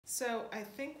So I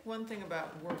think one thing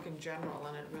about work in general,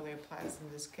 and it really applies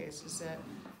in this case, is that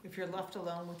if you're left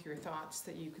alone with your thoughts,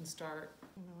 that you can start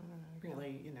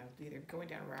really, either going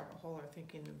down a rabbit hole or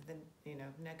thinking of the,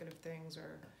 negative things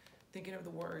or thinking of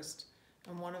the worst.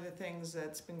 And one of the things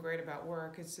that's been great about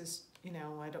work is just,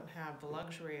 I don't have the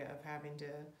luxury of having to,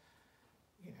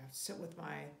 sit with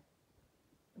my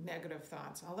negative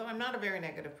thoughts. Although I'm not a very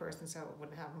negative person, so it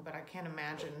wouldn't happen, but I can't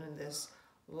imagine in this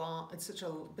long,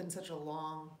 been such a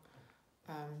long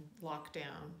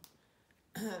lockdown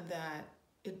that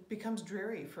it becomes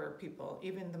dreary for people,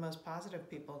 even the most positive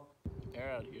people.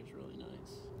 Air out here is really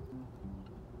nice.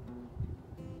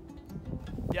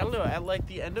 Yeah, I don't know, at like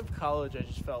the end of college I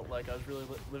just felt like I was really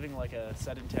living like a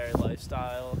sedentary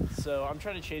lifestyle, so I'm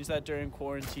trying to change that during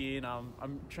quarantine.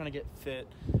 I'm trying to get fit.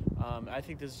 I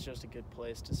think this is just a good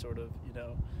place to sort of,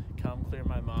 come clear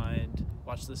my mind,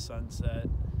 watch the sunset,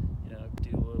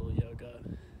 do a little yoga,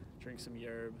 drink some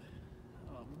yerb,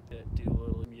 do a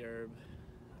little yerb,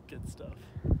 good stuff.